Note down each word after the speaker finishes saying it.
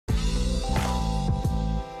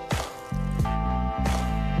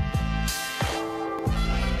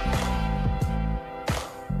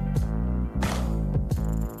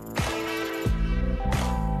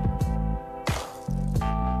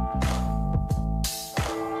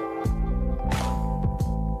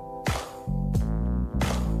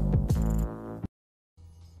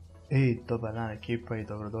Dobar dan ekipa i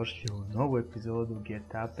dobrodošli u novu epizodu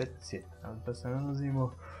GTA 5. Da se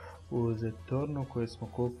nalazimo u Zetornu koju smo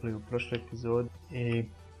kupili u prošloj epizodi i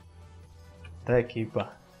ta ekipa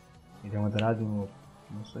idemo da radimo,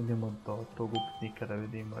 odnosno idemo do tog upitnika da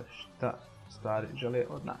vidimo šta stvari žele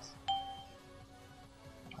od nas.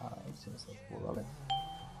 Mislim da sam pogledali.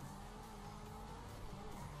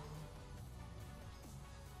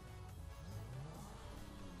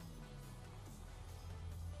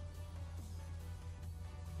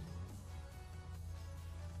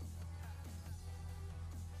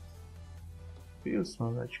 Bili smo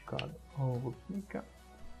već kod ovog upitnika.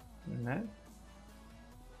 Ne.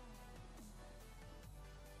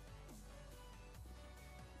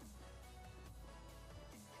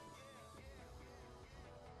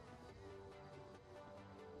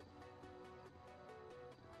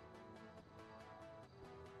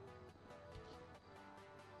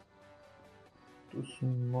 Tu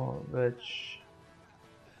smo već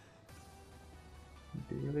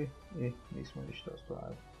bili i nismo ništa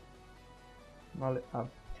ostvarili. Ali,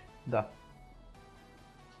 da.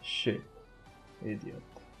 Shit. Idiot.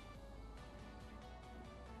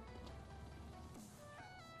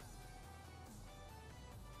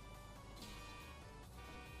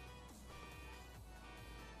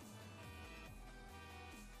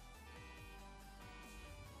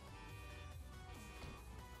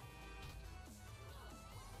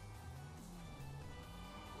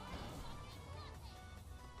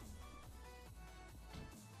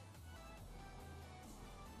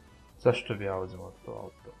 Zašto bi ja uzimao to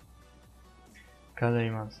auto? Kada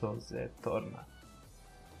imam svog Zetorna?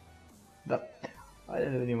 Da, ajde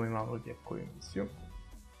da vidimo imamo ovdje koju misiju.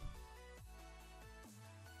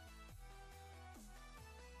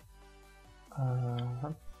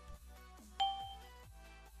 Aha.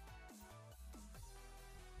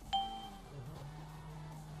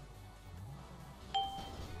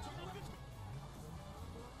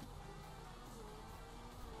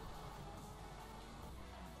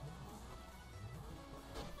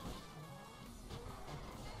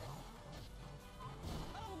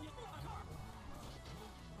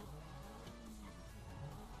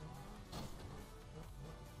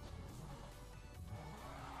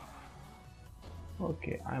 Ok,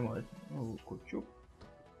 ajmo ovu kuću.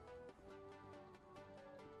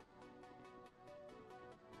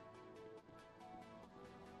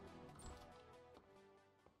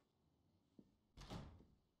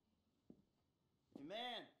 Hey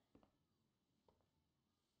man!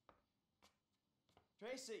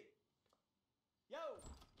 Tracy! Yo!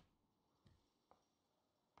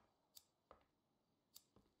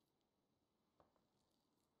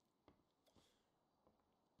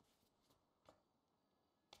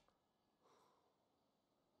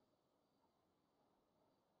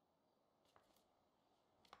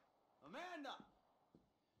 Amanda!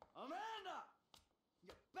 Amanda!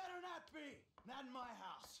 You better not be! Not in my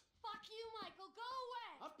house! Fuck you, Michael! Go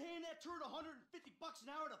away! I'm paying that turd $150 an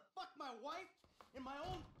hour to fuck my wife in my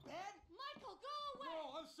own bed? Michael, go away!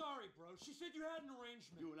 No, I'm sorry, bro. She said you had an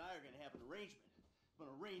arrangement. You and I are gonna have an arrangement.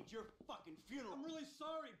 I'm gonna arrange your fucking funeral. I'm really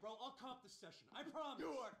sorry, bro. I'll comp the session. I promise.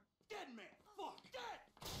 You are dead, man! Fuck! Dead!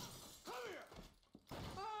 Come here!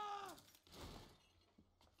 Ah!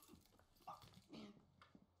 Fuck, man.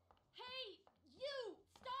 Hey, you!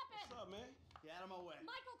 Stop it! What's up, man? Get out of my way.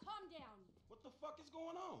 Michael, calm down. What the fuck is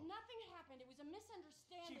going on? Nothing happened. It was a She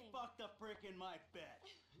misunderstanding. fucked a prick in my bed.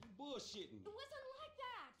 You bullshitting. It wasn't like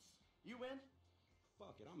that. You in?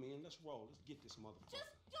 Fuck it, I'm in. Let's roll. Let's get this motherfucker.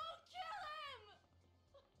 Just don't kill him!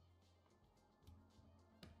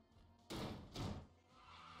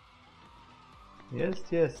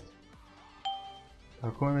 Jest.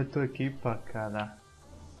 Kako vam je to ekipa kada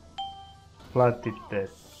platite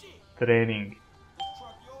trening? This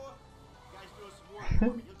truck yours? Guy's doing some work for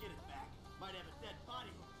me. He'll get it back. Might have a dead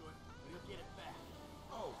body hooked to it, but he'll get it back.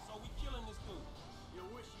 Oh, so we killing this dude. You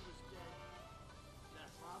wish he was dead. Is that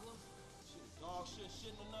a problem? Shit, dog shit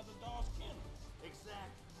shitting another dog's kennel.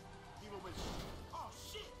 Exactly. People been oh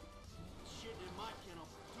shit! Shitting in my kennel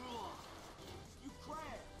for too long. You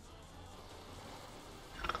crashed.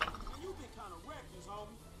 Man, you been kind of reckless,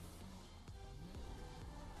 homie.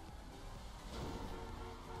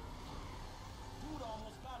 Dude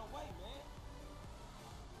almost got away, man.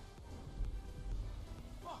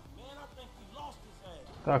 Fuck, man, I think we lost his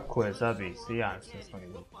ass. Tako je, zabij se, ja sam smo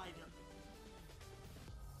We'll find him.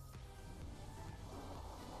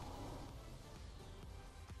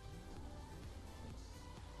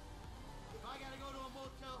 If I gotta go to a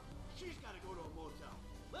motel, she's gotta go to a motel.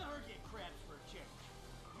 Let her get crabs for a change.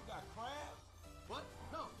 You got crabs? What?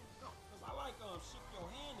 No. Cause I like shit your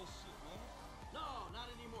hand and shit, man. No, not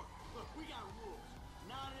anymore.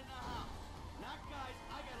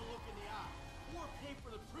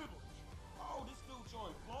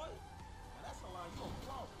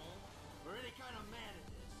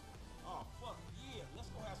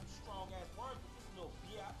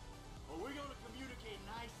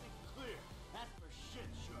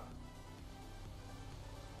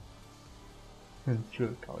 Čuj,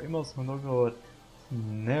 kao imao sam dogovor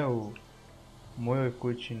ne u mojoj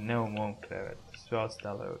kući, ne u mom krevetu, sve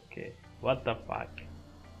ostalo je okej. What the fuck?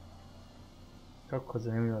 Kako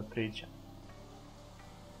zanimljiva priča.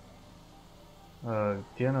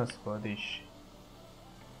 Gdje nas vodiš?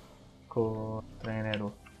 Ko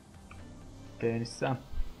treneru tenisa?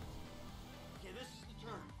 Okay, this is the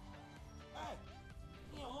turn. Hey,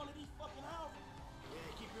 he in one of these fucking houses.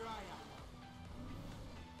 Yeah, keep your eye out.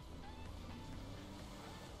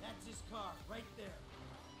 That's his car, right there.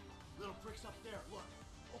 Little prick's up there, look.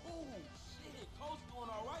 Oh, shit. Coach doing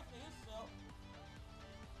all right for himself.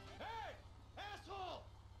 Hey, asshole!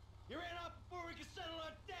 You ran off before we could settle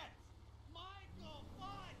our debts. Michael,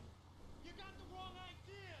 what? You got the wrong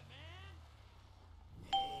idea, man.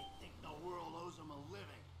 They think the world owes them a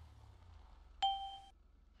living.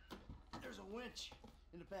 There's a winch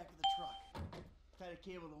in the back of the truck. Tied a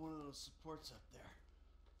cable to one of those supports up there.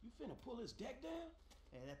 You finna pull his deck down?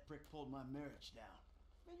 Hey, that prick pulled my marriage down.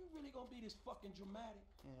 Man, you really gonna be this fucking dramatic?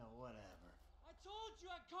 Yeah, whatever. I told you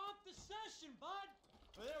I'd comp the session, bud.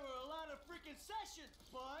 Well, there were a lot of freaking sessions,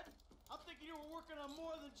 bud. I'm thinking you were working on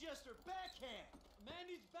more than just her backhand.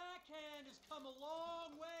 Mandy's backhand has come a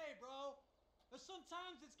long way, bro. But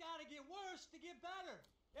sometimes it's gotta get worse to get better.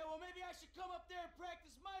 Yeah, well, maybe I should come up there and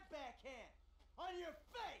practice my backhand. On your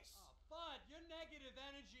face! Oh, bud, your negative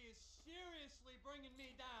energy is seriously bringing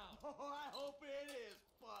me down. Oh, I hope it is,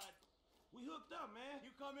 bud. We hooked up, man.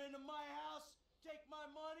 You come into my house, take my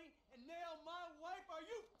money, and nail my wife? Are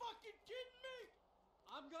you fucking kidding me?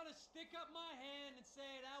 I'm gonna stick up my hand and say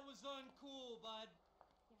that was uncool, bud.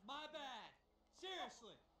 My bad.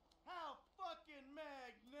 Seriously. How fucking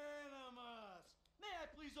magnanimous! May I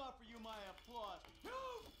please offer you my applause? You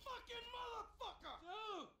fucking motherfucker!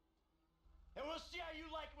 Dude! And we'll see how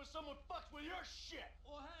you like it when someone fucks with your shit!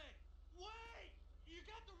 Well, hey. Wait! You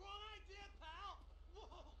got the wrong idea, pal!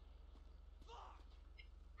 Whoa! Fuck!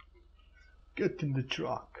 Get in the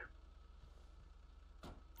truck.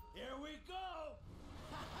 Here we go!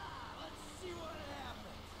 Let's see what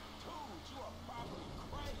happens! Dude, you are probably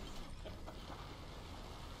crazy.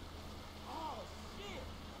 Oh, shit.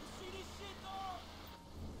 You see this shit, dog?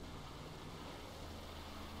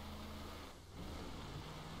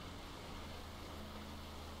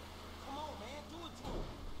 Come on, man. Do it to him.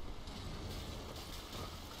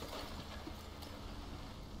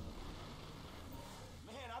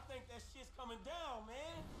 Man, I think that shit's coming down,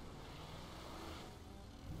 man.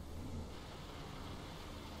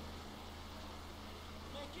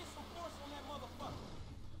 Man, get some force on that motherfucker.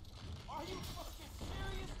 Are you fucking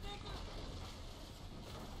serious, nigga?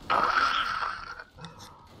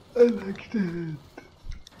 I like that.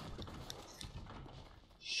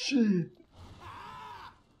 Shit.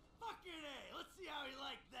 Ah! Fucking A! Let's see how he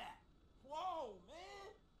liked that! Whoa, man.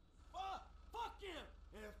 Fuck. Fuck him!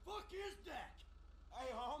 And fuck his deck!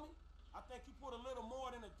 Hey, homie. I think you put a little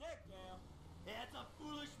more than a deck down. Yeah, that's a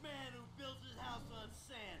foolish man who builds his house on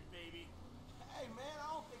sand, baby. Hey, man,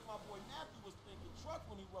 I don't think my boy Matthew was thinking truck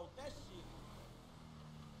when he wrote that shit.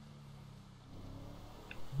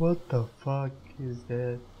 What the fuck is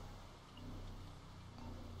that?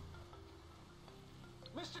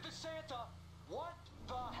 Mr. DeSanta, what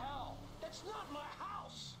the hell? That's not my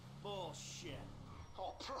house! Bullshit.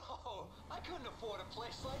 Oh, bro, I couldn't afford a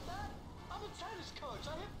place like that. I'm a tennis coach.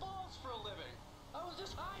 I hit balls for a living. I was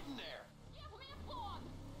just hiding there. Give me a phone!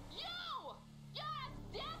 You! Yes,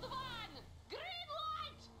 that one! Green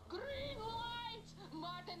light! Green light!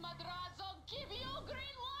 Martin Madrazo, give you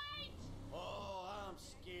green light! Oh, I'm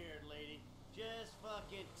scared, lady. Just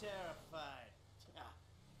fucking terrified.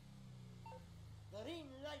 Green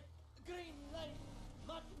light! Green light!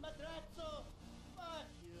 Madrazo! Fuck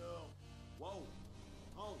you! Whoa.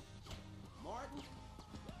 Oh. Martin?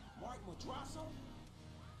 Martin Madrazo?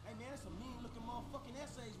 Hey, man, that's some mean-looking motherfucking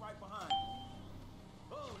essays right behind you.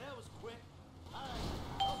 Oh, that was quick. Alright,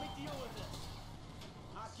 I'll make deal with this.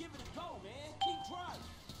 I'll give it a go, man. Keep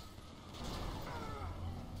driving.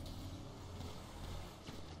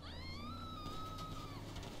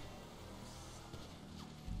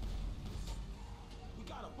 We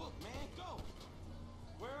got a book, man. Go.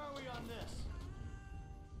 Where are we on this?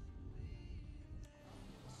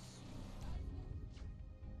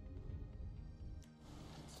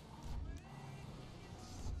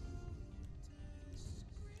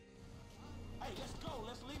 Hey, let's go.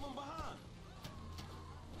 Let's leave them behind.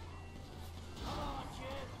 Come on,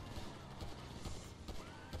 kid.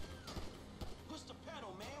 Push the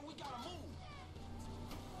pedal, man. We gotta move.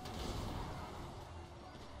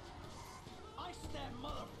 Ice that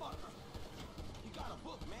motherfucker. You got a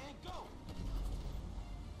book, man. Go.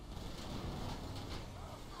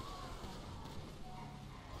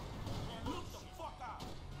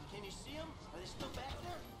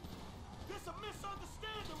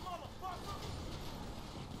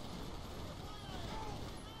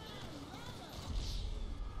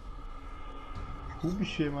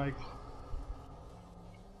 Ubiše, majke.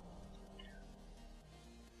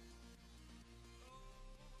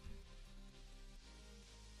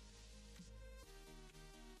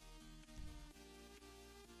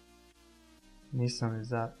 Nisam li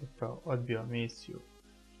Zar upravo odbio misiju?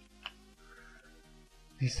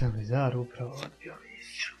 Nisam li Zar upravo odbio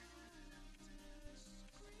misiju?